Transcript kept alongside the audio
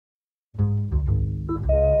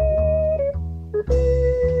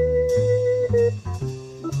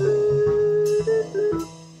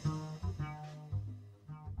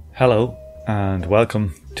Hello, and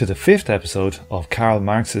welcome to the 5th episode of Karl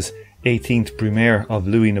Marx's 18th Brumaire of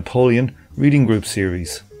Louis Napoleon reading group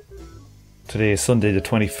series. Today is Sunday the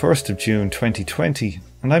 21st of June 2020,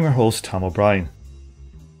 and I'm your host Tom O'Brien.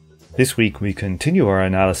 This week we continue our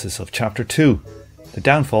analysis of Chapter 2, The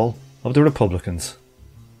Downfall of the Republicans.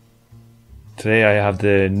 Today I have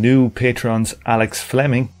the new patrons Alex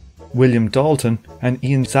Fleming, William Dalton and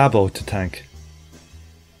Ian Zabo to thank.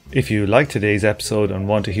 If you like today's episode and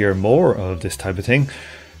want to hear more of this type of thing,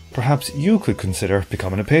 perhaps you could consider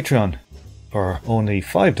becoming a Patreon. For only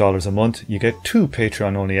 $5 a month, you get 2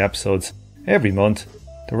 Patreon-only episodes every month,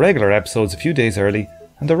 the regular episodes a few days early,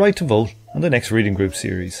 and the right to vote on the next reading group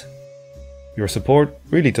series. Your support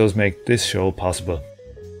really does make this show possible.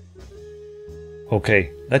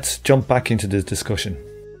 Okay, let's jump back into the discussion.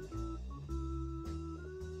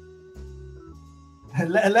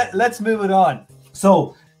 Let's move it on.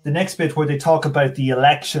 So, the next bit where they talk about the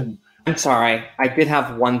election. I'm sorry. I did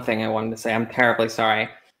have one thing I wanted to say. I'm terribly sorry.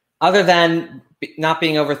 Other than not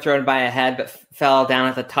being overthrown by a head, but fell down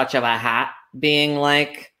at the touch of a hat being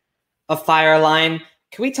like a fire line.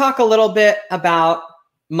 Can we talk a little bit about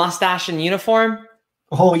mustache and uniform?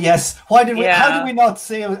 Oh, yes. How did we not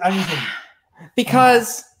say anything?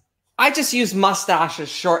 Because I just use mustache as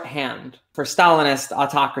shorthand for Stalinist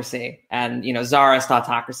autocracy and, Tsarist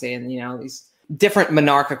autocracy and, these different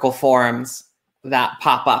monarchical forms that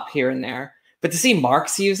pop up here and there. But to see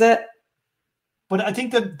Marx use it. But I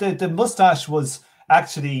think that the mustache was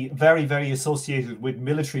actually very, very associated with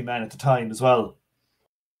military men at the time as well.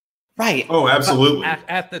 Right. Oh, absolutely.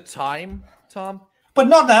 At the time, Tom? But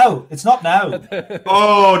not now. It's not now.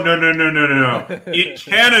 Oh, no. In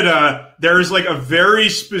Canada, there's like a very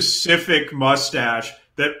specific mustache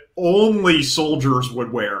that only soldiers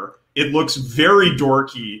would wear. It looks very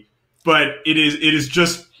dorky, but it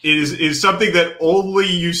is something that only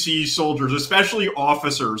you see soldiers, especially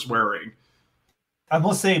officers, wearing. I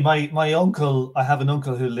must say, my uncle, I have an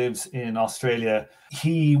uncle who lives in Australia.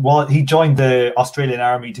 He joined the Australian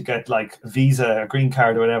army to get like a visa, a green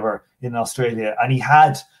card or whatever in Australia. And he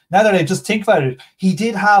had, now that I just think about it, he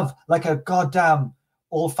did have like a goddamn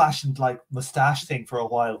old-fashioned like mustache thing for a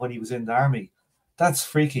while when he was in the army. That's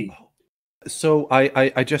freaky. So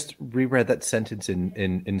I just reread that sentence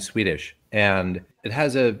in Swedish, and it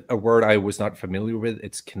has a word I was not familiar with.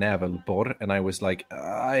 It's knävelborr, and I was like,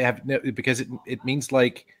 I have no, because it means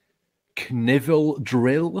like knivel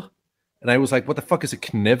drill, and I was like, what the fuck is a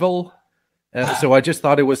knivel? So I just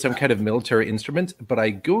thought it was some kind of military instrument, but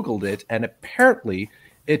I googled it, and apparently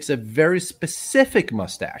it's a very specific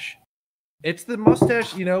mustache. It's the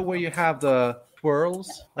mustache, where you have the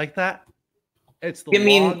twirls like that. It's the you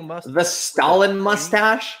mean mustache. The Stalin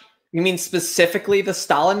mustache? You mean specifically the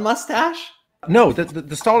Stalin mustache? No,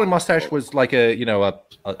 the Stalin mustache was like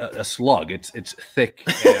a slug. It's thick.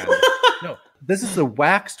 And, no, this is the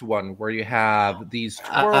waxed one where you have these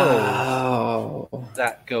twirls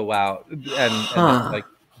that go out and like.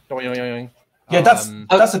 Yeah, that's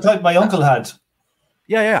the type my uncle had.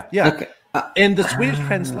 Yeah. Okay. In the Swedish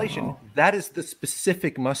translation, that is the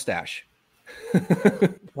specific mustache.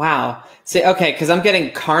 Wow. See, okay, because I'm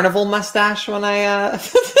getting carnival mustache when I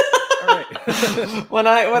when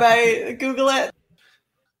I Google it.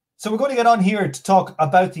 So we're going to get on here to talk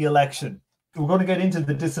about the election. We're going to get into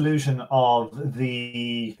the dissolution of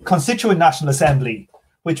the Constituent National Assembly,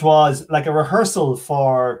 which was like a rehearsal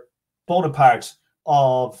for Bonaparte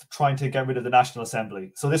of trying to get rid of the National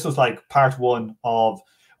Assembly. So this was like part one of,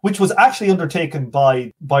 which was actually undertaken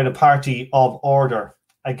by the Party of Order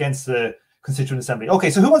against the Constituent Assembly. Okay,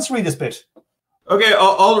 so who wants to read this bit? Okay,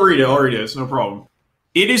 I'll read it. It's no problem.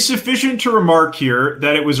 It is sufficient to remark here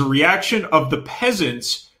that it was a reaction of the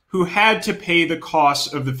peasants who had to pay the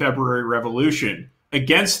costs of the February Revolution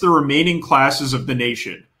against the remaining classes of the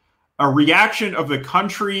nation, a reaction of the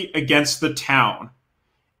country against the town.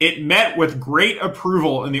 It met with great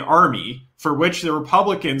approval in the army, for which the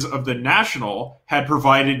Republicans of the National had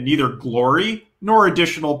provided neither glory nor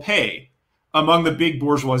additional pay. Among the big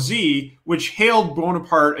bourgeoisie, which hailed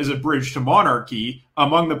Bonaparte as a bridge to monarchy,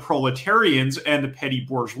 among the proletarians and the petty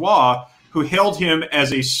bourgeois, who hailed him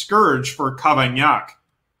as a scourge for Cavaignac.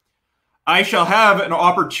 I shall have an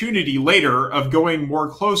opportunity later of going more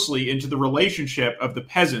closely into the relationship of the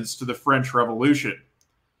peasants to the French Revolution.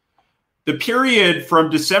 The period from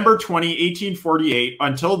December 20, 1848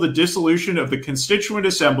 until the dissolution of the Constituent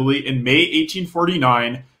Assembly in May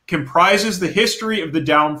 1849 comprises the history of the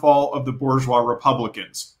downfall of the bourgeois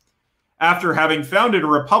republicans. After having founded a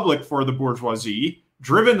republic for the bourgeoisie,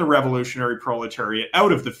 driven the revolutionary proletariat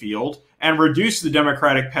out of the field, and reduced the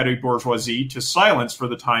democratic petty bourgeoisie to silence for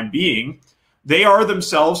the time being, They are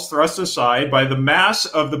themselves thrust aside by the mass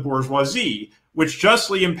of the bourgeoisie, which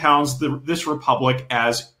justly impounds this republic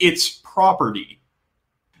as its property.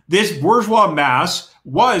 This bourgeois mass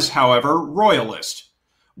was, however, royalist.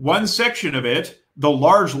 One section of it, the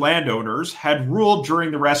large landowners, had ruled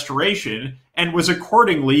during the Restoration and was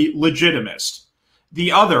accordingly legitimist.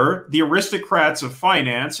 The other, the aristocrats of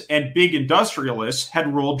finance and big industrialists,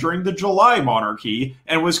 had ruled during the July monarchy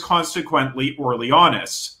and was consequently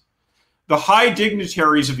Orleanist. The high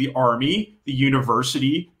dignitaries of the army, the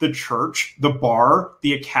university, the church, the bar,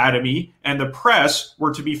 the academy, and the press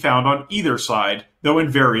were to be found on either side, though in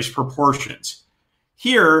various proportions.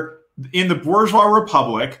 Here, in the bourgeois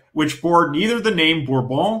republic, which bore neither the name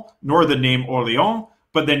Bourbon nor the name Orléans,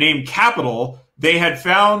 but the name capital, they had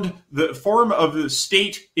found the form of the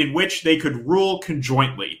state in which they could rule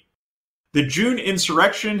conjointly. The June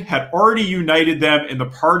insurrection had already united them in the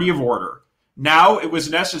party of order. Now it was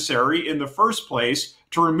necessary, in the first place,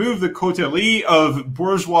 to remove the coterie of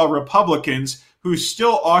bourgeois republicans who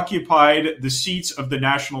still occupied the seats of the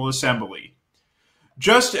National Assembly.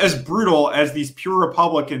 Just as brutal as these pure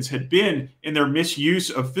republicans had been in their misuse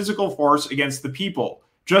of physical force against the people,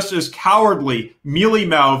 just as cowardly,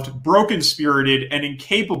 mealy-mouthed, broken-spirited, and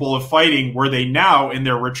incapable of fighting were they now in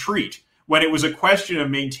their retreat, when it was a question of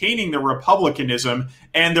maintaining their republicanism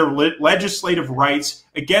and their legislative rights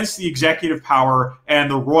against the executive power and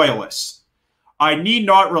the royalists. I need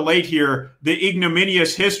not relate here the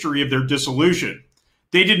ignominious history of their dissolution.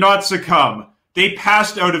 They did not succumb. They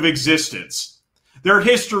passed out of existence. Their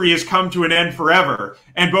history has come to an end forever,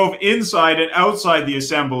 and both inside and outside the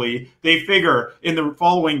assembly, they figure in the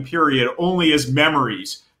following period only as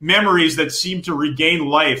memories, memories that seem to regain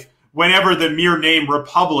life whenever the mere name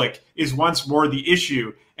republic is once more the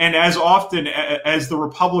issue, and as often as the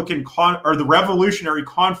Republican or the revolutionary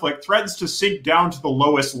conflict threatens to sink down to the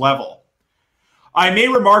lowest level. I may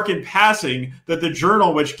remark in passing that the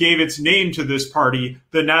journal which gave its name to this party,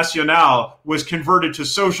 the National, was converted to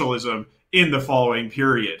socialism in the following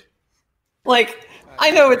period. Like,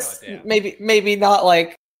 I know it's maybe not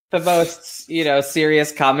like the most,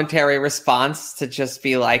 serious commentary response to just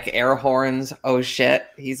be like, air horns, oh shit,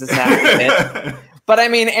 he's a sassy bitch. But I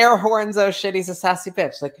mean, air horns, oh shit, he's a sassy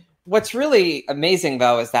bitch. Like, what's really amazing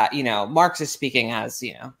though is that, Marx is speaking as,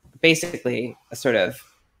 basically a sort of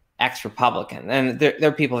ex-Republican. And there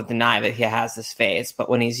are people that deny that he has this phase, but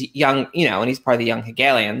when he's young, when he's part of the young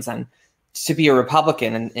Hegelians, and to be a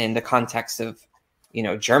Republican in the context of,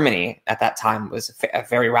 Germany at that time was a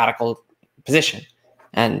very radical position.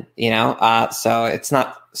 And, so it's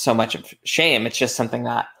not so much of shame. It's just something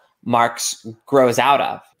that Marx grows out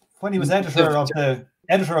of. When he was editor of the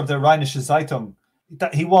Rheinische Zeitung,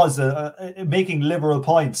 that he was making liberal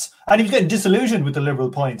points, and he was getting disillusioned with the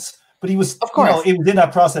liberal points. But he was, of course, he was in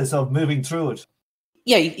that process of moving through it.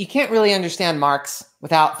 Yeah, you can't really understand Marx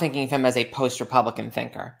without thinking of him as a post-Republican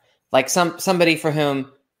thinker, like somebody for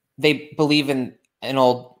whom they believe in an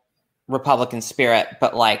old Republican spirit,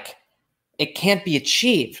 but like it can't be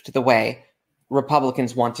achieved the way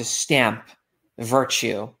Republicans want to stamp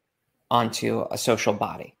virtue onto a social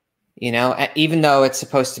body. Even though it's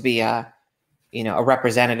supposed to be a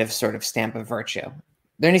representative sort of stamp of virtue,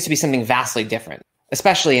 there needs to be something vastly different,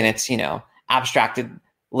 especially in its, abstracted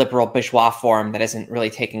liberal bourgeois form that isn't really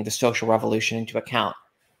taking the social revolution into account.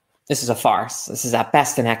 This is a farce. This is at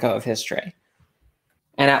best an echo of history.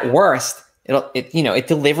 And at worst, it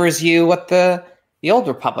delivers you what the old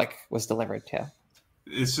republic was delivered to.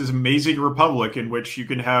 This is an amazing republic in which you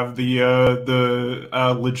can have the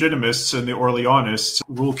legitimists and the Orleanists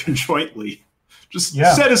rule conjointly. Just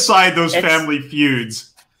set aside those family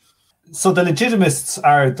feuds. So the legitimists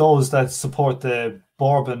are those that support the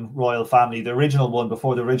Bourbon royal family, the original one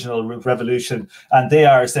before the original revolution, and they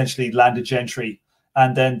are essentially landed gentry.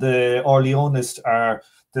 And then the Orleanists are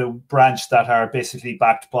the branch that are basically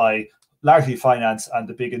backed by largely finance and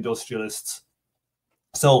the big industrialists.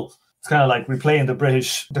 So it's kind of like replaying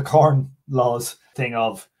the Corn Laws thing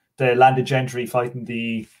of the landed gentry fighting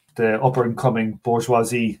the upper incoming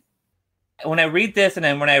bourgeoisie. When I read this, and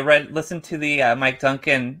then when I listened to the Mike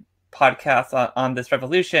Duncan podcast on this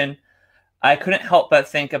revolution, I couldn't help but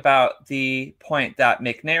think about the point that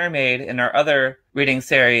McNair made in our other reading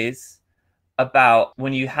series about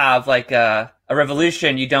when you have like a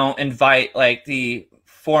revolution, you don't invite like the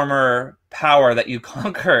former power that you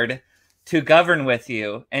conquered to govern with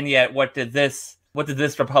you. And yet what did this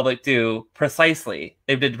republic do precisely?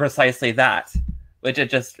 They did precisely that, which it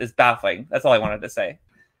just is baffling. That's all I wanted to say.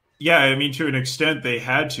 Yeah, I mean, to an extent they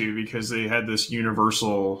had to, because they had this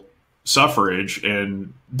universal suffrage,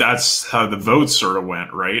 and that's how the votes sort of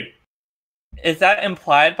went, right? Is that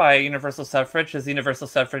implied by universal suffrage? Does universal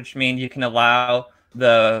suffrage mean you can allow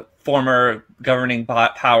the former governing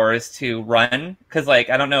powers to run? Because, like,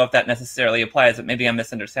 I don't know if that necessarily applies, but maybe I'm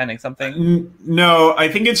misunderstanding something. No, I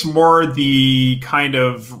think it's more the kind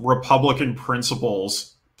of Republican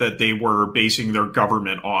principles that they were basing their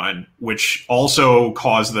government on, which also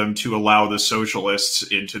caused them to allow the socialists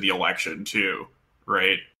into the election too,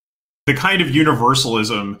 right? The kind of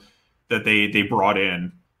universalism that they brought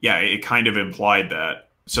in, yeah, it kind of implied that.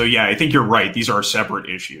 So yeah, I think you're right. These are separate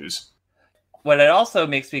issues. What it also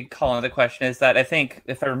makes me call into the question is that I think,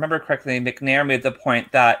 if I remember correctly, McNair made the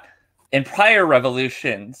point that in prior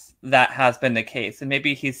revolutions, that has been the case. And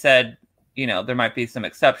maybe he said, there might be some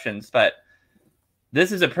exceptions, but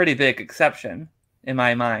this is a pretty big exception in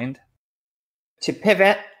my mind. To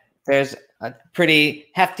pivot, there's a pretty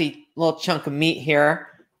hefty little chunk of meat here.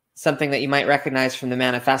 Something that you might recognize from the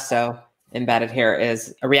manifesto embedded here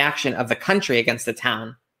is a reaction of the country against the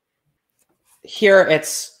town. Here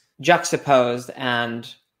it's juxtaposed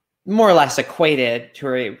and more or less equated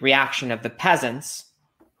to a reaction of the peasants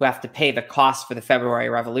who have to pay the cost for the February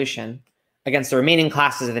Revolution against the remaining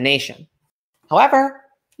classes of the nation. However,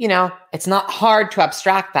 it's not hard to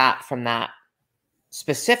abstract that from that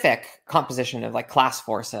specific composition of like class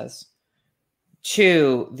forces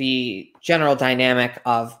to the general dynamic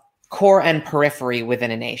of core and periphery within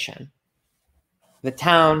a nation. The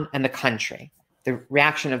town and the country, the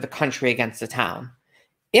reaction of the country against the town.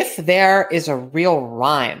 If there is a real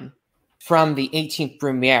rhyme from the 18th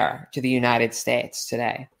Brumaire to the United States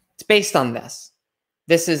today, it's based on this.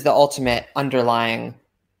 This is the ultimate underlying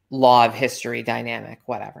law of history dynamic,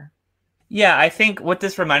 whatever. Yeah, I think what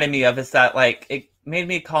this reminded me of is that, like, it made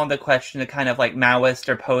me call into question the kind of like Maoist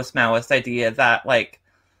or post-Maoist idea that like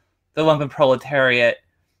the lumpen proletariat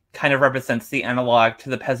kind of represents the analog to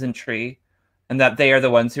the peasantry and that they are the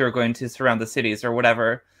ones who are going to surround the cities or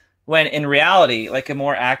whatever. When in reality, like a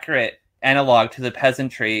more accurate analog to the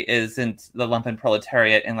peasantry isn't the lumpen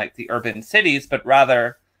proletariat in like the urban cities, but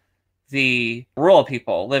rather the rural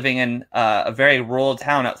people living in a very rural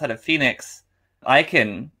town outside of Phoenix. I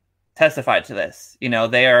can testify to this.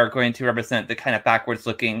 They are going to represent the kind of backwards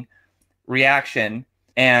looking reaction.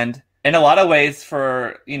 And in a lot of ways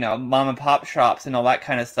for, mom and pop shops and all that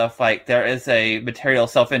kind of stuff, like there is a material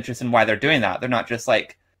self-interest in why they're doing that. They're not just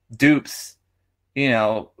like dupes,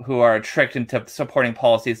 who are tricked into supporting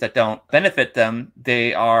policies that don't benefit them.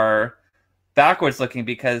 They are backwards looking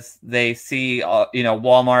because they see,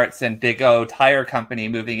 Walmart's and Big O Tire Company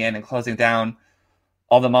moving in and closing down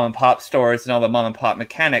all the mom and pop stores and all the mom and pop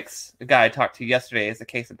mechanics. The guy I talked to yesterday is a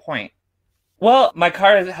case in point. Well, my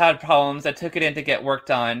car had problems. I took it in to get work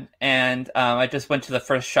done, and I just went to the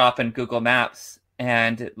first shop in Google Maps,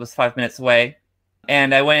 and it was 5 minutes away.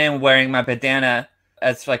 And I went in wearing my bandana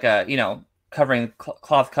as like a,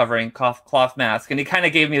 cloth mask, and he kind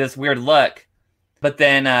of gave me this weird look. But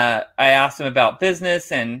then I asked him about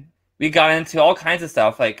business, and we got into all kinds of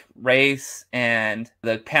stuff like race and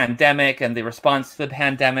the pandemic and the response to the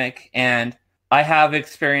pandemic. And I have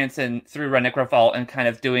experience through Redneck Revolt and kind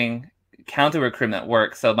of doing counter recruitment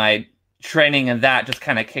work. So my training in that just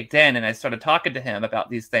kind of kicked in, and I started talking to him about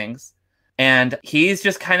these things. And he's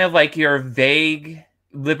just kind of like your vague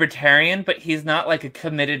libertarian, but he's not like a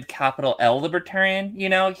committed capital L libertarian.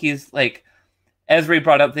 He's like, Ezri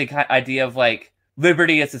brought up the idea of like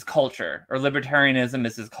liberty is his culture, or libertarianism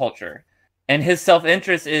is his culture. And his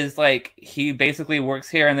self-interest is like, he basically works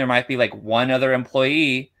here and there might be like one other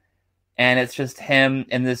employee and it's just him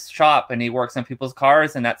in this shop and he works on people's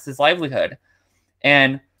cars and that's his livelihood.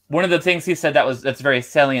 And one of the things he said that's very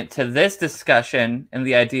salient to this discussion and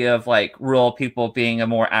the idea of like rural people being a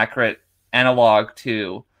more accurate analog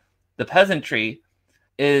to the peasantry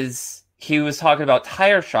is he was talking about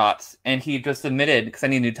tire shops, and he just admitted, because I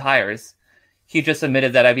need new tires, he just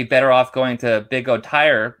admitted that I'd be better off going to Big O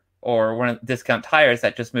Tire or one of the discount tires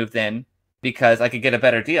that just moved in because I could get a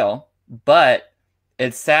better deal. But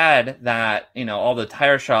it's sad that, all the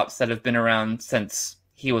tire shops that have been around since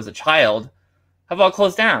he was a child have all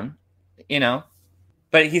closed down,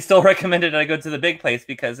 But he still recommended I go to the big place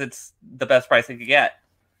because it's the best price he could get,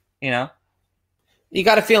 You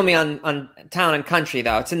got to feel me on town and country,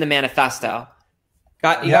 though. It's in the manifesto.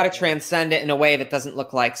 You got to transcend it in a way that doesn't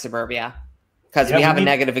look like suburbia, because we have a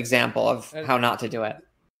negative example of how not to do it.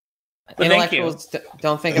 Well, Intellectuals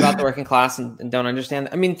don't think about the working class and don't understand.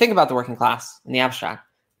 I mean, think about the working class in the abstract.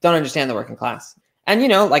 Don't understand the working class. And,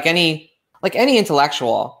 like any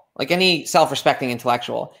intellectual, like any self-respecting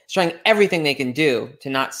intellectual, is trying everything they can do to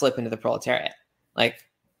not slip into the proletariat. Like,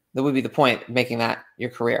 that would be the point of making that your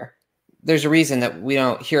career. There's a reason that we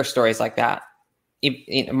don't hear stories like that.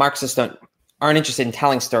 Marxists don't aren't interested in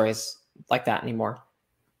telling stories like that anymore.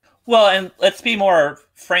 Well, and let's be more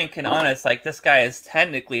frank and honest. Like, this guy is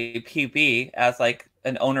technically PB as like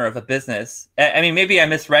an owner of a business. I mean, maybe I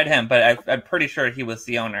misread him, but I'm pretty sure he was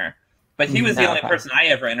the owner. But he was the only person I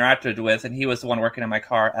ever interacted with, and he was the one working in my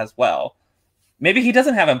car as well. Maybe he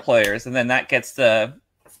doesn't have employers, and then that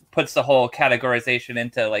puts the whole categorization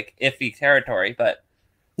into like iffy territory. But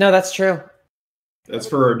no, that's true. That's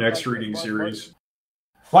for our next reading series.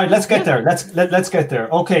 Right, let's get there. Let's get there.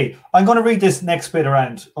 Okay, I'm going to read this next bit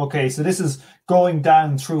around. Okay, so this is going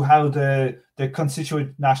down through how the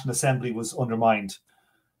Constituent National Assembly was undermined.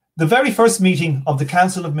 The very first meeting of the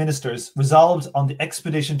Council of Ministers resolved on the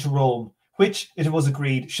expedition to Rome, which, it was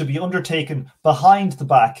agreed, should be undertaken behind the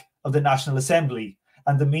back of the National Assembly,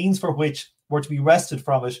 and the means for which were to be wrested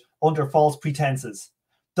from it under false pretences.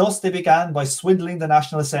 Thus they began by swindling the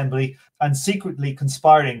National Assembly and secretly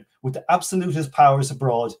conspiring with the absolutist powers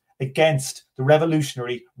abroad against the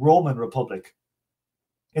revolutionary Roman Republic.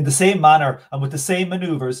 In the same manner and with the same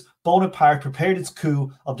manoeuvres, Bonaparte prepared its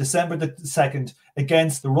coup of December the 2nd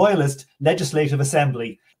against the Royalist Legislative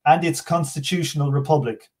Assembly and its constitutional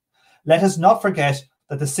republic. Let us not forget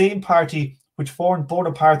that the same party which formed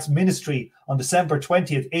Bonaparte's ministry on December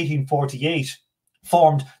 20th, 1848,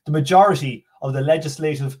 formed the majority of the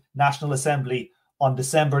Legislative National Assembly on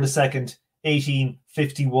December the 2nd,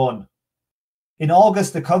 1851. In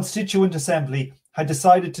August, the Constituent Assembly had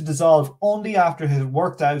decided to dissolve only after it had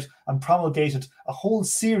worked out and promulgated a whole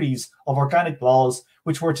series of organic laws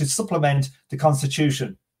which were to supplement the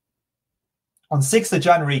Constitution. On 6th of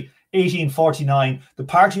January 1849, the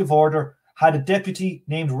Party of Order had a deputy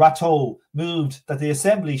named Rateau moved that the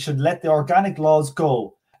Assembly should let the organic laws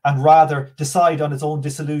go and rather decide on its own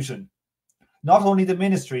dissolution. Not only the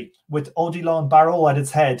ministry, with Odilon Barrot at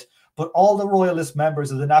its head, but all the royalist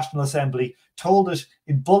members of the National Assembly told it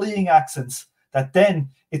in bullying accents that then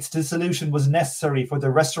its dissolution was necessary for the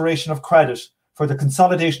restoration of credit, for the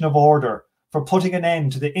consolidation of order, for putting an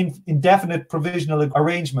end to the indefinite provisional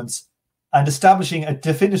arrangements and establishing a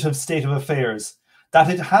definitive state of affairs, that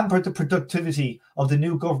it hampered the productivity of the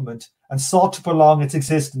new government and sought to prolong its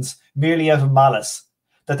existence merely out of malice,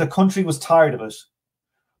 that the country was tired of it.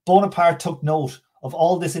 Bonaparte took note of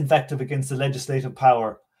all this invective against the legislative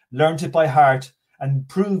power, learnt it by heart, and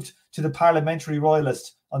proved to the parliamentary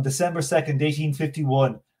royalists on December 2nd,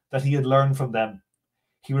 1851, that he had learned from them.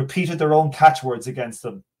 He repeated their own catchwords against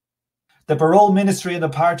them. The Barrot ministry and the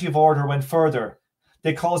Party of Order went further.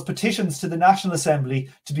 They caused petitions to the National Assembly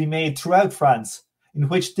to be made throughout France, in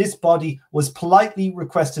which this body was politely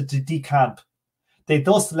requested to decamp. They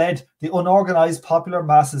thus led the unorganised popular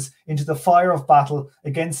masses into the fire of battle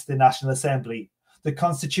against the National Assembly, the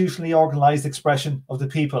constitutionally organised expression of the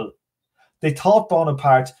people. They taught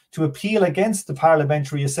Bonaparte to appeal against the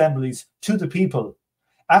parliamentary assemblies to the people.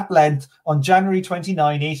 At length, on January 29,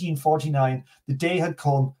 1849, the day had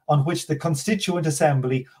come on which the Constituent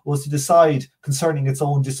Assembly was to decide concerning its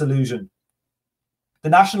own dissolution. The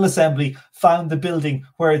National Assembly found the building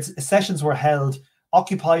where its sessions were held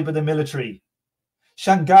occupied by the military.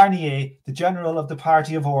 Changarnier, the general of the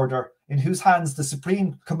Party of Order, in whose hands the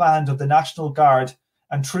supreme command of the National Guard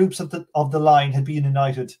and troops of the line had been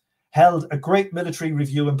united, held a great military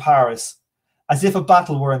review in Paris, as if a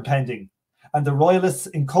battle were impending, and the Royalists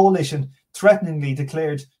in coalition threateningly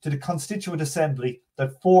declared to the Constituent Assembly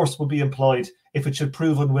that force would be employed if it should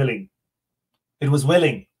prove unwilling. It was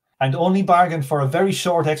willing, and only bargained for a very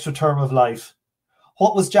short extra term of life.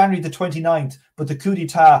 What was January the 29th but the coup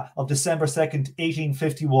d'etat of December 2nd,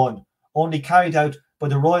 1851, only carried out by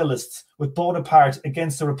the Royalists with Bonaparte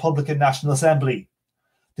against the Republican National Assembly?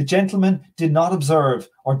 The gentleman did not observe,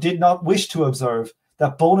 or did not wish to observe,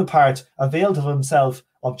 that Bonaparte availed of himself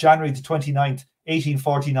of January the 29th,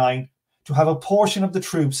 1849, to have a portion of the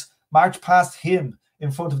troops march past him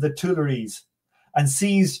in front of the Tuileries, and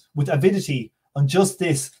seized with avidity on just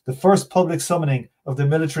this, the first public summoning of the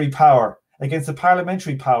military power against the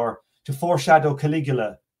parliamentary power, to foreshadow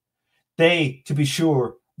Caligula. They, to be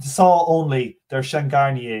sure, saw only their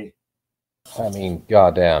Changarnier. I mean,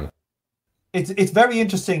 goddamn. It's very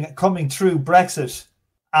interesting coming through Brexit,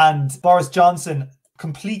 and Boris Johnson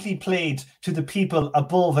completely played to the people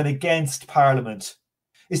above and against Parliament.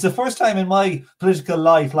 It's the first time in my political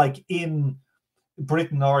life, like in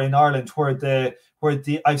Britain or in Ireland, where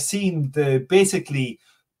I've seen the basically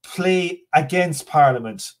play against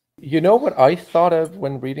Parliament. You know what I thought of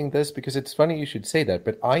when reading this? Because it's funny you should say that,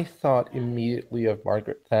 but I thought immediately of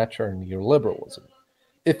Margaret Thatcher and neoliberalism.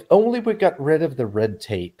 If only we got rid of the red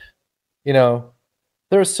tape, you know,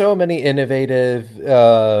 There are so many innovative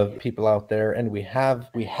people out there, and we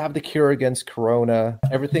have the cure against corona.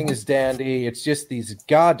 Everything is dandy. It's just these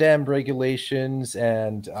goddamn regulations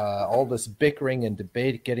and all this bickering and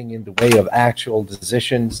debate getting in the way of actual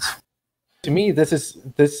decisions. To me, this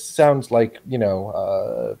sounds like, you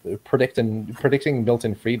know, predicting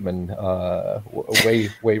Milton Friedman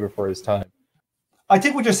way before his time. I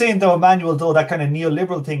think what you're saying, though, Emmanuel, though, that kind of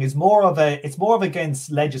neoliberal thing is more of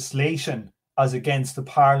against legislation as against the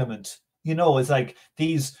parliament. You know, it's like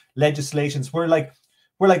these legislations we're like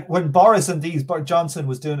when Boris Johnson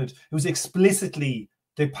was doing it, it was explicitly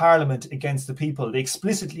the parliament against the people. They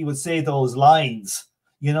explicitly would say those lines,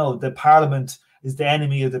 you know, the parliament is the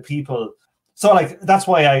enemy of the people. So like that's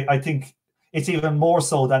why I think it's even more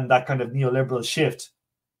so than that kind of neoliberal shift.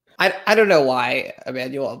 I don't know why,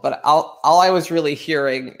 Emmanuel, but all I was really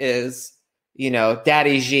hearing is, you know,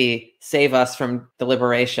 Daddy Xi, save us from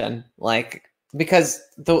deliberation. Like, because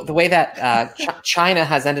the way that China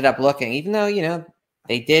has ended up looking, even though, you know,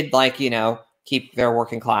 they did, like, you know, keep their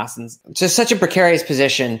working class in just such a precarious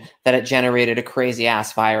position that it generated a crazy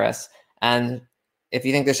ass virus. And if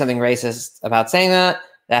you think there's something racist about saying that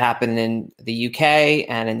happened in the UK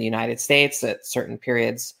and in the United States at certain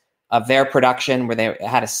periods of their production where they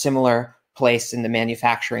had a similar place in the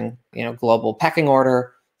manufacturing, you know, global pecking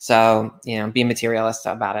order. So, you know, be materialist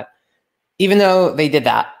about it. Even though they did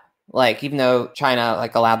that, like, even though China,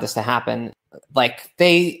 like, allowed this to happen, like,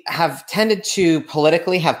 they have tended to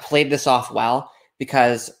politically have played this off well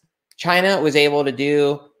because China was able to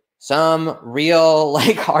do some real,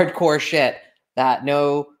 like, hardcore shit that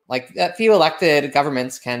that few elected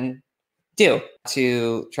governments can do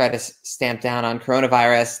to try to stamp down on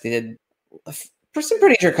coronavirus. They did some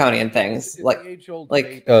pretty draconian things,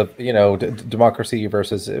 like of, you know, democracy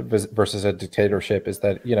versus a dictatorship is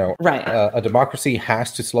that, you know, right. A democracy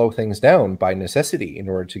has to slow things down by necessity in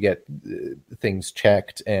order to get things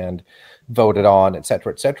checked and voted on, et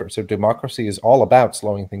cetera, et cetera. So democracy is all about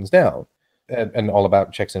slowing things down and all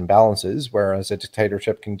about checks and balances, whereas a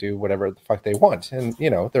dictatorship can do whatever the fuck they want. And, you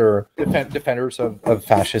know, there are defenders of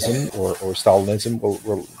fascism or Stalinism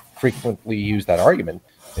will frequently use that argument.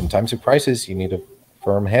 In times of crisis, you need a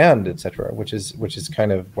firm hand, etc., which is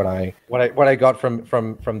kind of what I got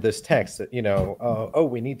from this text. That, you know,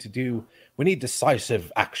 we need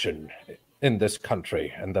decisive action in this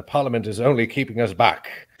country, and the parliament is only keeping us back.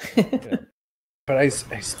 You know. But I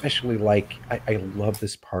especially I love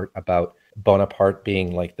this part about Bonaparte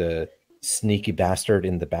being like the sneaky bastard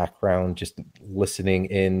in the background, just listening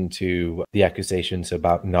into the accusations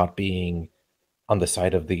about not being on the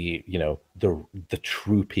side of the, you know, the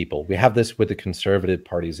true people. We have this with the conservative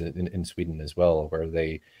parties in Sweden as well, where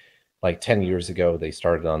they, like 10 years ago, they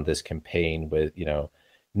started on this campaign with, you know,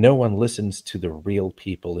 no one listens to the real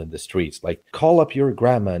people in the streets. Like, call up your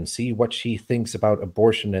grandma and see what she thinks about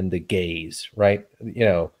abortion and the gays, right? You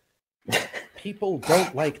know, people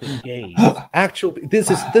don't like the gays. Actually,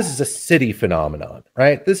 this is a city phenomenon,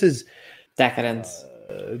 right? This is decadence.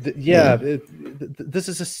 This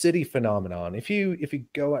is a city phenomenon. If you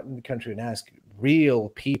go out in the country and ask real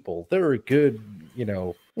people, they're good, you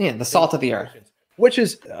know. Yeah, the salt of the earth. Which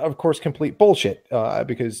is, of course, complete bullshit,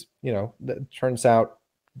 because, you know, it turns out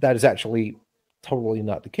that is actually totally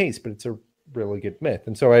not the case, but it's a really good myth.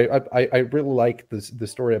 And so I really like the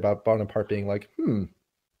story about Bonaparte being like,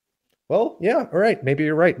 well, yeah, all right, maybe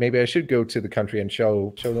you're right. Maybe I should go to the country and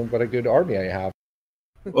show them what a good army I have.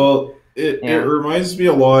 Well, it reminds me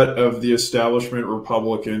a lot of the establishment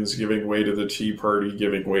Republicans giving way to the Tea Party,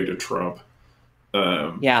 giving way to Trump.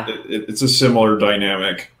 It's a similar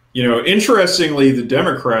dynamic. You know, interestingly, the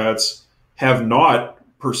Democrats have not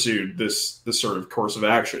pursued this sort of course of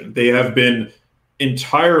action. They have been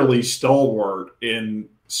entirely stalwart in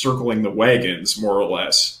circling the wagons, more or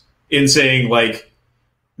less, in saying, like,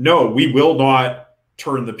 no, we will not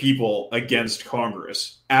turn the people against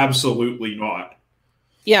Congress. Absolutely not.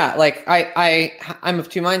 Yeah, like I'm of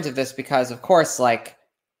two minds of this because, of course, like,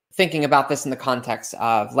 thinking about this in the context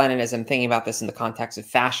of Leninism, thinking about this in the context of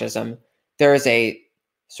fascism, there is a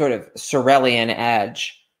sort of Sorelian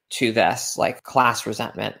edge to this, like class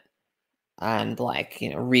resentment and, like,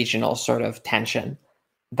 you know, regional sort of tension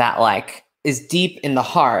that, like, is deep in the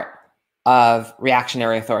heart of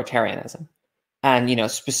reactionary authoritarianism, and, you know,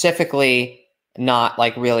 specifically not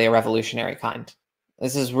like really a revolutionary kind.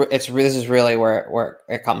 This is really where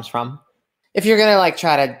it comes from. If you're gonna, like,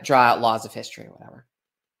 try to draw out laws of history or whatever,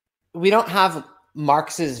 we don't have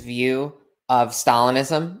Marx's view of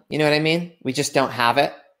Stalinism. You know what I mean? We just don't have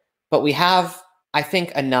it. But we have, I think,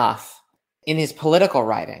 enough in his political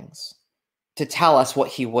writings to tell us what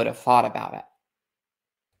he would have thought about it.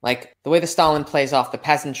 Like the way that Stalin plays off the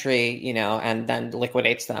peasantry, you know, and then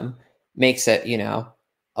liquidates them makes it, you know,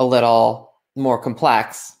 a little more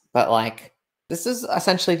complex. But like, this is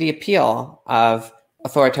essentially the appeal of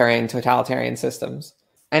authoritarian totalitarian systems.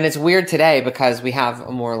 And it's weird today because we have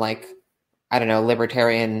a more like, I don't know,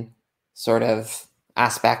 libertarian sort of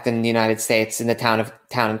aspect in the United States in the town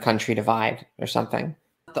and country divide or something.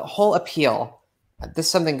 The whole appeal, this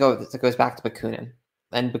is something that goes back to Bakunin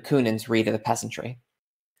and Bakunin's read of the peasantry.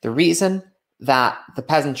 The reason that the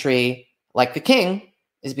peasantry like the king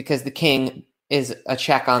is because the king is a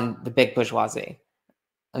check on the big bourgeoisie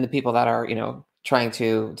and the people that are, you know, trying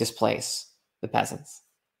to displace the peasants.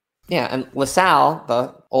 Yeah, and Lassalle,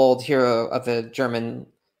 the old hero of the German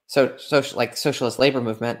socialist labor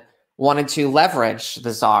movement, wanted to leverage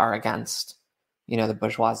the Tsar against, you know, the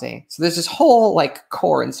bourgeoisie. So there's this whole like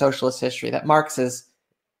core in socialist history that Marx is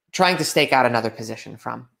trying to stake out another position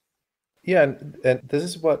from. Yeah, and this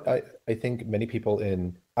is what I think many people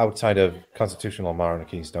outside of constitutional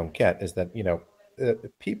monarchies don't get, is that, you know,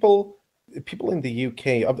 people in the UK,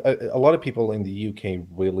 a lot of people in the UK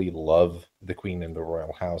really love the Queen and the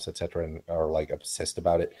royal house, etc., and are like obsessed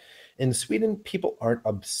about it. In Sweden, people aren't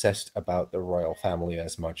obsessed about the royal family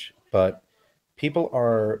as much, but people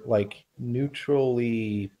are like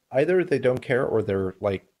neutrally, either they don't care or they're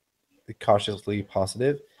like cautiously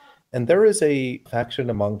positive. And there is a faction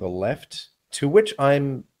among the left, to which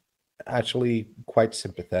I'm actually quite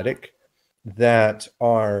sympathetic, that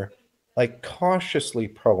are like cautiously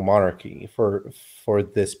pro-monarchy for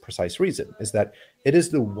this precise reason, is that it is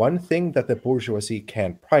the one thing that the bourgeoisie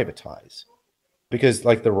can't privatize. Because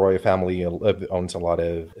like the royal family owns a lot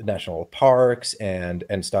of national parks and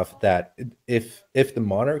stuff that if the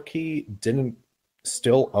monarchy didn't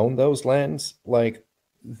still own those lands, like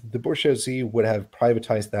the bourgeoisie would have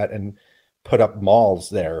privatized that and put up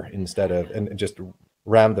malls there instead of, and just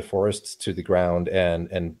ram the forests to the ground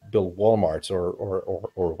and build Walmarts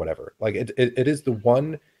or whatever. Like it is the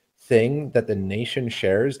one thing that the nation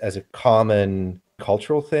shares as a common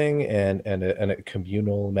cultural thing and a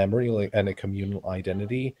communal memory, like, and a communal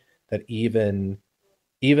identity that even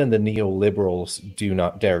the neoliberals do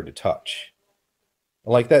not dare to touch.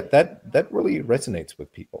 Like that really resonates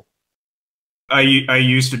with people. I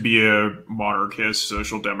used to be a monarchist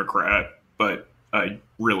social democrat, but I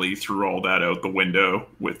really threw all that out the window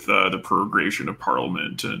with the prorogation of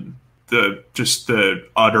Parliament and the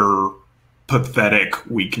utter pathetic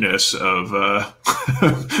weakness of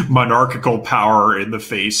monarchical power in the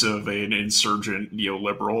face of an insurgent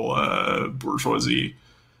neoliberal bourgeoisie.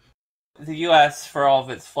 The U.S., for all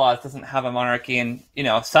of its flaws, doesn't have a monarchy, and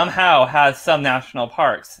somehow has some national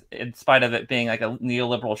parks, in spite of it being like a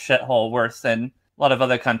neoliberal shithole worse than a lot of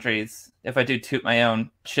other countries. If I do toot my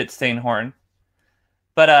own shit-stained horn.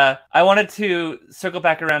 But I wanted to circle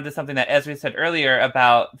back around to something that Ezri said earlier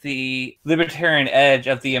about the libertarian edge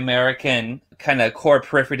of the American kind of core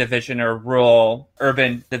periphery division or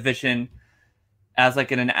rural-urban division as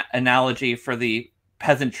like an analogy for the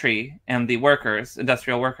peasantry and the workers,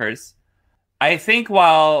 industrial workers. I think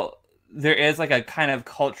while there is like a kind of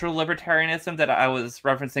cultural libertarianism that I was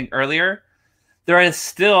referencing earlier, there is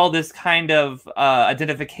still this kind of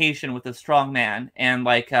identification with the strong man and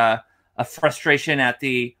like a frustration at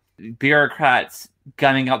the bureaucrats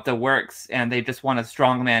gunning up the works, and they just want a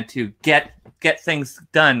strong man to get things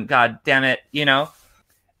done. God damn it,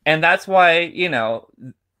 and that's why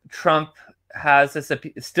Trump has this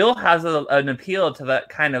still has an appeal to that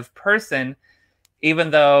kind of person,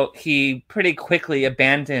 even though he pretty quickly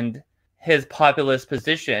abandoned his populist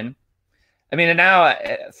position. I mean, and now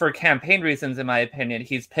for campaign reasons, in my opinion,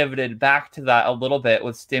 he's pivoted back to that a little bit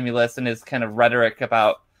with stimulus and his kind of rhetoric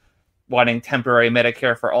about wanting temporary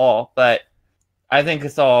Medicare for all. But I think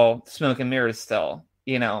it's all smoke and mirrors still,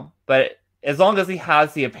 But as long as he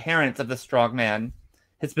has the appearance of the strong man,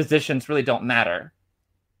 his positions really don't matter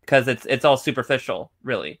because it's all superficial,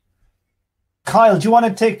 really. Kyle, do you want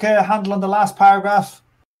to take a handle on the last paragraph?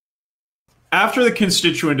 After the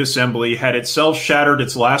Constituent Assembly had itself shattered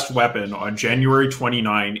its last weapon on January 29,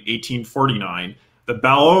 1849, the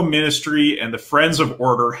Ballot Ministry and the Friends of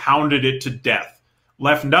Order hounded it to death,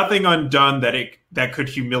 left nothing undone that could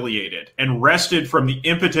humiliate it, and wrested from the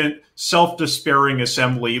impotent, self-despairing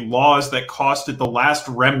assembly laws that cost it the last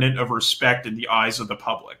remnant of respect in the eyes of the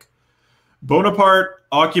public. Bonaparte,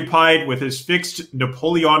 occupied with his fixed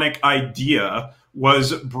Napoleonic idea,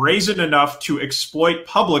 was brazen enough to exploit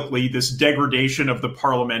publicly this degradation of the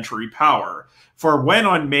parliamentary power. For when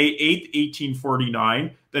on May 8,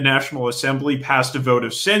 1849, the National Assembly passed a vote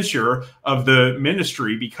of censure of the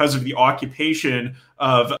ministry because of the occupation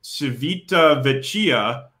of Civita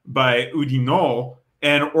Vecchia by Oudinot,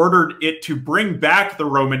 and ordered it to bring back the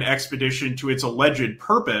Roman expedition to its alleged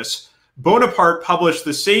purpose, Bonaparte published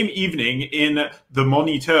the same evening in the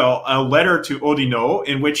Moniteur a letter to Oudinot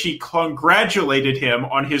in which he congratulated him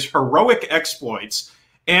on his heroic exploits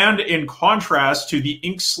and in contrast to the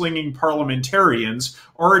ink-slinging parliamentarians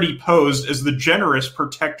already posed as the generous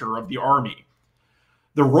protector of the army.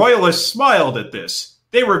 The royalists smiled at this.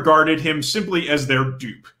 They regarded him simply as their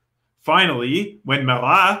dupe. Finally, when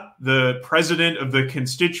Marat, the president of the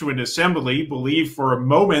Constituent Assembly, believed for a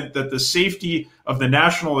moment that the safety of the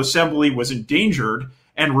National Assembly was endangered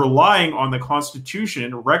and relying on the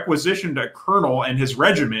Constitution requisitioned a colonel and his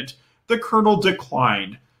regiment, the colonel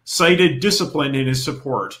declined, cited discipline in his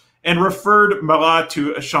support, and referred Marat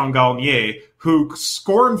to Changarnier, who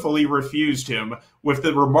scornfully refused him with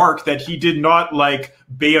the remark that he did not like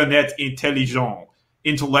bayonet intelligent,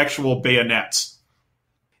 intellectual bayonets.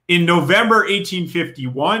 In November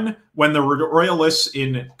 1851, when the royalists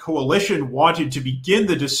in coalition wanted to begin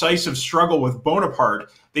the decisive struggle with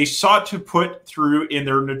Bonaparte, they sought to put through in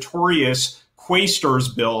their notorious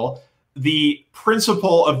Quaestors Bill the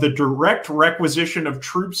principle of the direct requisition of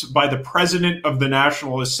troops by the President of the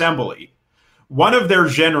National Assembly. One of their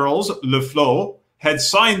generals, Le Flot, had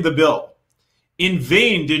signed the bill. In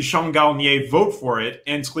vain did Changarnier vote for it,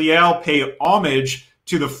 and Triel pay homage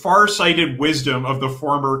to the far-sighted wisdom of the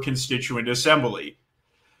former Constituent Assembly.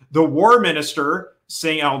 The war minister,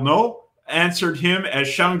 Saint Arnaud, answered him as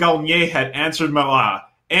Changarnier had answered Marat,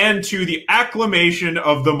 and to the acclamation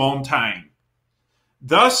of the Montagne.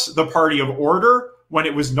 Thus, the party of order, when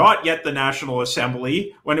it was not yet the National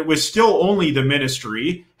Assembly, when it was still only the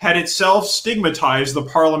ministry, had itself stigmatized the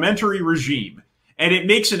parliamentary regime, and it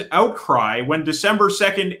makes an outcry when December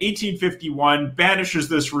 2nd, 1851 banishes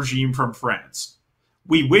this regime from France.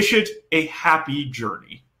 We wish it a happy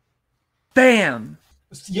journey. Bam!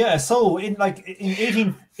 Yeah, so in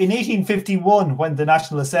 1851, when the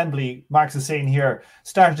National Assembly, Marx is saying here,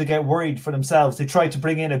 started to get worried for themselves, they tried to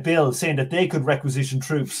bring in a bill saying that they could requisition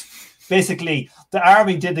troops. Basically, the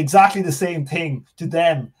army did exactly the same thing to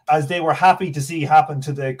them as they were happy to see happen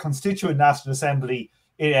to the Constituent National Assembly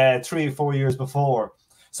 3 or 4 years before.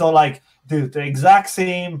 So, like, the exact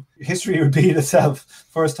same history repeated itself.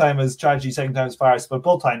 First time as tragedy, second time as farce, but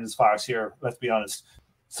both times as farce here, let's be honest.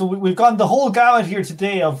 So we've gone the whole gamut here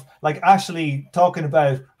today of like actually talking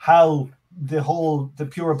about how the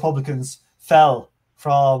pure Republicans fell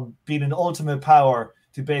from being an ultimate power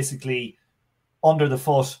to basically under the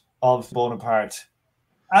foot of Bonaparte.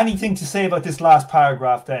 Anything to say about this last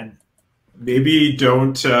paragraph then? Maybe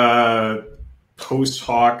don't post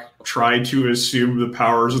hoc try to assume the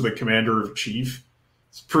powers of the commander-in-chief.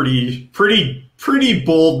 It's pretty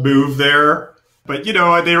bold move there. But, you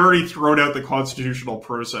know, they already thrown out the constitutional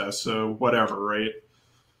process, so whatever, right?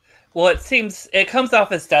 Well, it comes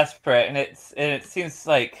off as desperate, and it seems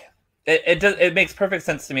like it makes perfect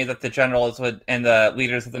sense to me that the generals would and the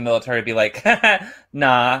leaders of the military would be like,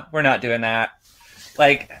 nah, we're not doing that.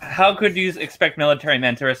 Like, how could you expect military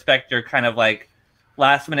men to respect your kind of like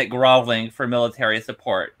last minute groveling for military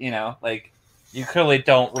support? You know, like you clearly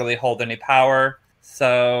don't really hold any power,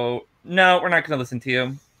 so no, we're not going to listen to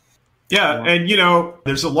you. Yeah, and, you know,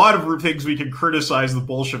 there's a lot of things we can criticize the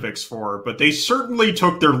Bolsheviks for, but they certainly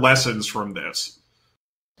took their lessons from this.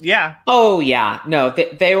 Yeah. Oh, yeah. No,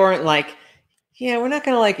 they weren't like, yeah, we're not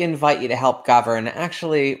going to, like, invite you to help govern.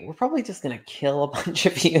 Actually, we're probably just going to kill a bunch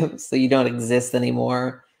of you so you don't exist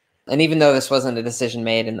anymore. And even though this wasn't a decision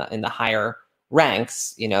made in the higher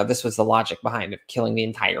ranks, you know, this was the logic behind it, killing the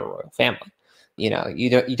entire royal family. You know,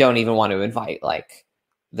 you don't even want to invite, like,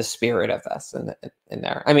 the spirit of this in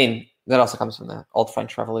there. I mean, that also comes from the old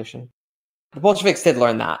French Revolution. The Bolsheviks did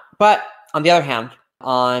learn that. But on the other hand,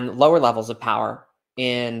 on lower levels of power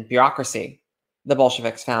in bureaucracy, the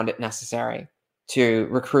Bolsheviks found it necessary to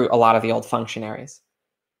recruit a lot of the old functionaries.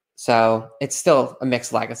 So it's still a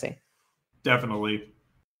mixed legacy. Definitely.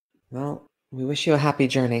 Well, we wish you a happy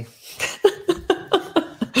journey.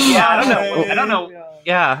 Yeah, I don't know.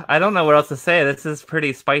 Yeah, I don't know what else to say. This is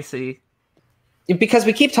pretty spicy. Because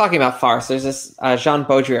we keep talking about farce, there's this Jean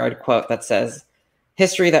Baudrillard quote that says,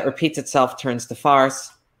 "History that repeats itself turns to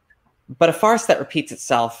farce, but a farce that repeats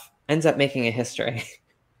itself ends up making a history."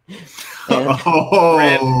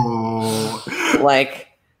 Like,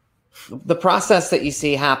 the process that you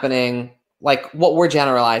see happening, like what we're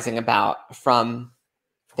generalizing about from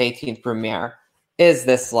the 18th Brumaire, is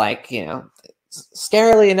this, like, you know,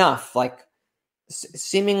 scarily enough, like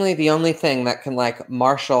seemingly the only thing that can, like,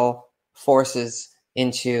 marshal forces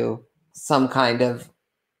into some kind of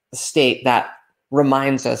state that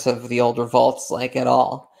reminds us of the old revolts, like, at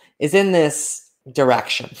all, is in this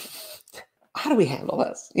direction. how do we handle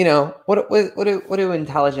this? What do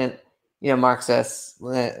intelligent, Marxists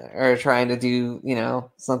are trying to do,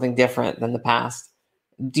 something different than the past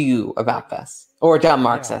do about this? Or dumb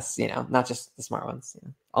Marxists, not just the smart ones,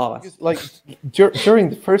 all of us. Like during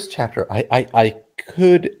the first chapter, I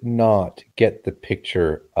could not get the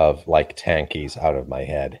picture of like tankies out of my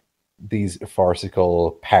head. These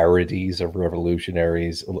farcical parodies of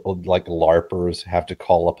revolutionaries, like LARPers have to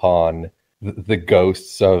call upon the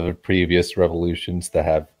ghosts of previous revolutions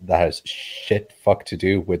that has shit fuck to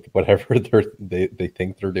do with whatever they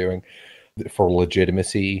think they're doing for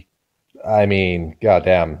legitimacy. I mean,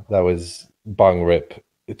 goddamn, that was bung rip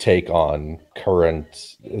take on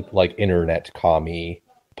current like internet commie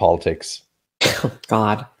politics.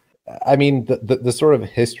 God. I mean, the sort of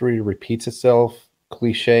history repeats itself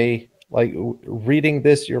cliche. Like reading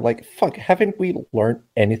this, you're like, fuck, haven't we learned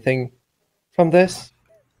anything from this?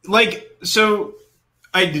 Like, so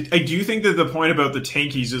I do think that the point about the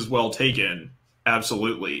tankies is well taken,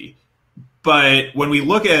 absolutely. But when we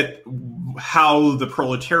look at how the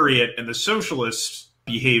proletariat and the socialists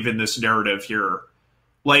behave in this narrative here,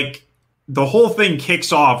 like, the whole thing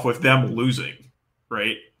kicks off with them losing,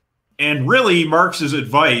 right? And really, Marx's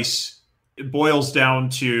advice, it boils down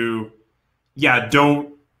to, yeah,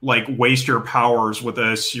 don't, like, waste your powers with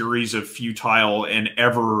a series of futile and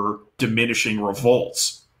ever diminishing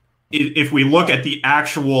revolts. If we look at the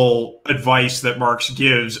actual advice that Marx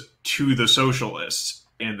gives to the socialists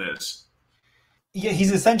in this. Yeah,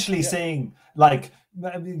 he's essentially saying, like,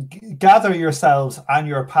 gather yourselves and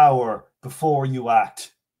your power before you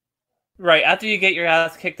act. Right. After you get your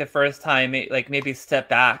ass kicked the first time, like maybe step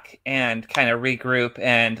back and kind of regroup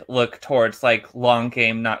and look towards like long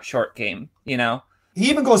game, not short game, He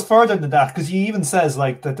even goes further than that, because he even says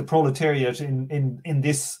like that the proletariat in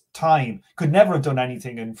this time could never have done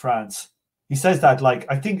anything in France. He says that, like,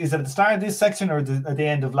 I think, is it at the start of this section or at the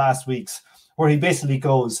end of last week's, where he basically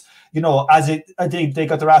goes, they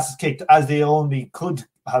got their asses kicked as they only could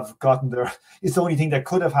have gotten there. It's the only thing that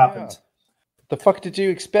could have happened. Yeah. The fuck did you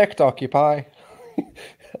expect, Occupy?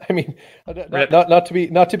 I mean, not to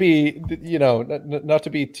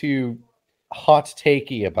be too hot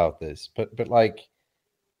takey about this, but like,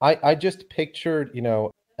 I just pictured,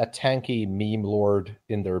 a tanky meme lord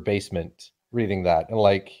in their basement reading that, and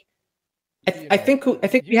like, I think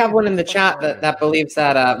we have one in the chat that believes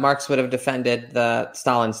that Marx would have defended the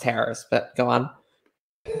Stalin's terrors. But go on.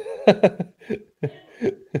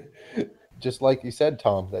 Just like you said,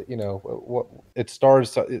 Tom, that it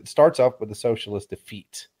starts off with a socialist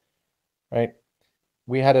defeat, right?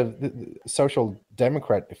 We had a social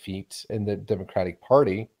democrat defeat in the Democratic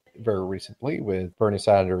Party very recently with Bernie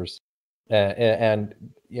Sanders, and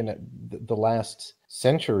the last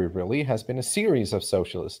century really has been a series of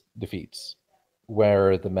socialist defeats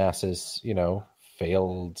where the masses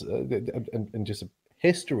failed, and just a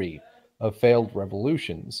history of failed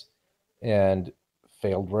revolutions and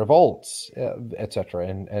failed revolts, etc.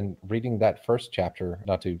 And reading that first chapter,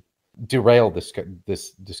 not to derail this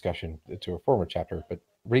discussion to a former chapter, but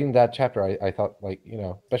reading that chapter, I thought, like,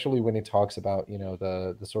 especially when it talks about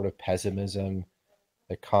the sort of pessimism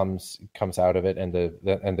that comes out of it, and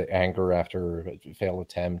the anger after failed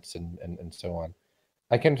attempts and so on.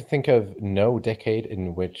 I can think of no decade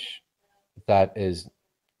in which that is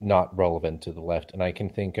not relevant to the left, and I can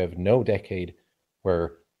think of no decade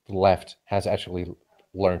where the left has actually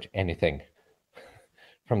learned anything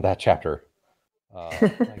from that chapter.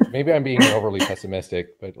 Like, maybe I'm being overly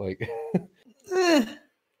pessimistic, but like,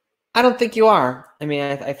 I don't think you are. I mean,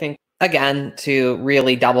 I think, again, to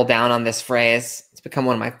really double down on this phrase, it's become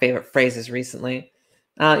one of my favorite phrases recently.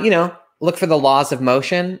 Look for the laws of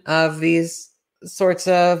motion of these sorts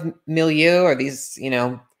of milieu, or these,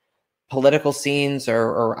 political scenes,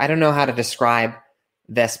 or I don't know how to describe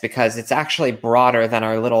this, because it's actually broader than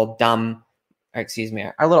our little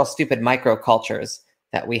our little stupid microcultures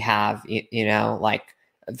that we have. Like,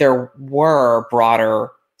 there were broader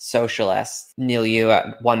socialist milieu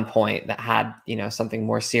at one point that had, something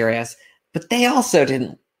more serious, but they also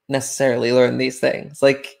didn't necessarily learn these things.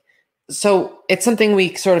 Like, so it's something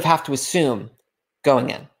we sort of have to assume going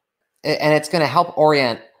in, and it's going to help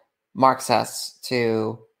orient Marxists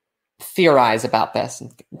to theorize about this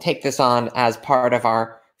and take this on as part of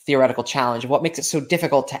our theoretical challenge of what makes it so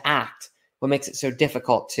difficult to act, what makes it so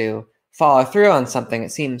difficult to follow through on something that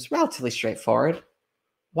seems relatively straightforward.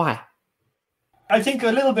 Why? I think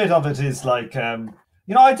a little bit of it is like,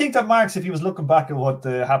 I think that Marx, if he was looking back at what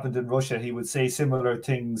happened in Russia, he would say similar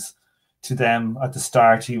things to them at the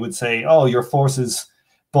start. He would say, oh, your forces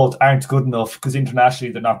both aren't good enough because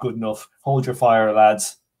internationally they're not good enough. Hold your fire,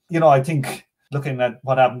 lads. I think looking at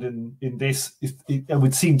what happened in this, it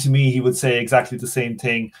would seem to me he would say exactly the same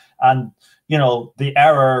thing. And, you know, the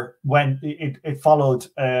error when it followed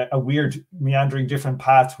a weird meandering different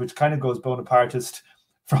path, which kind of goes Bonapartist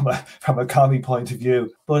from a commie point of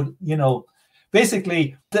view. But, you know,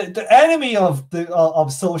 basically the enemy of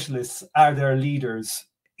socialists are their leaders,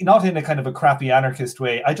 not in a kind of a crappy anarchist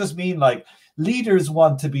way. I just mean like leaders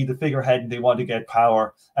want to be the figurehead and they want to get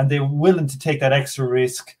power and they're willing to take that extra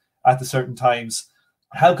risk at the certain times.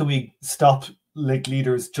 How can we stop like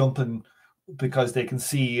leaders jumping because they can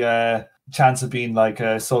see a chance of being like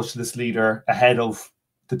a socialist leader ahead of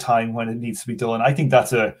the time when it needs to be done? I think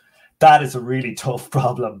that is a really tough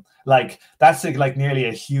problem. Like that's like nearly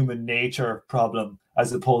a human nature problem,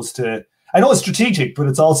 as opposed to, I know it's strategic, but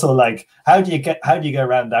it's also like how do you get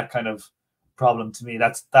around that kind of problem? To me,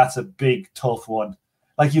 that's a big tough one.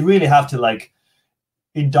 Like you really have to like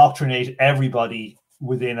indoctrinate everybody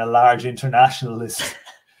within a large internationalist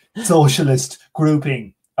socialist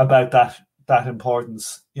grouping about that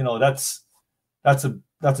importance. You know, that's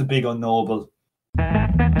a big unknowable.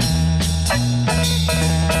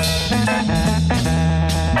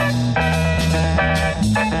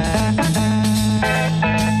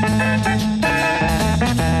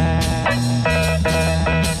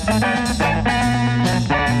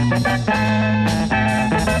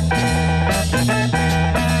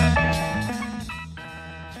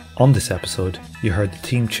 On this episode, you heard the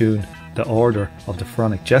theme tune The Order of the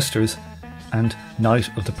Pharaonic Jesters and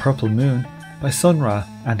Night of the Purple Moon by Sun Ra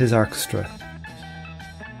and his orchestra.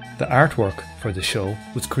 The artwork for the show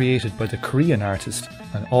was created by the Korean artist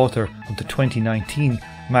and author of the 2019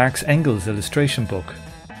 Marx Engels Illustration book.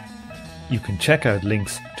 You can check out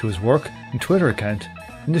links to his work and Twitter account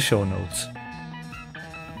in the show notes.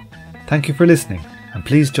 Thank you for listening, and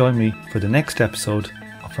please join me for the next episode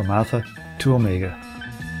of From Alpha to Omega.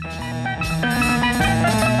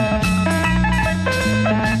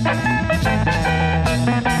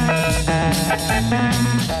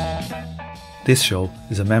 This show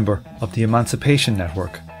is a member of the Emancipation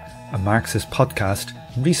Network, a Marxist podcast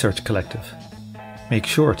and research collective. Make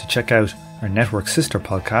sure to check out our network sister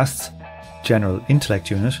podcasts, General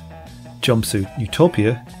Intellect Unit, Jumpsuit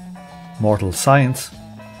Utopia, Mortal Science,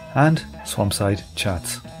 and Swampside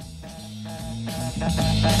Chats.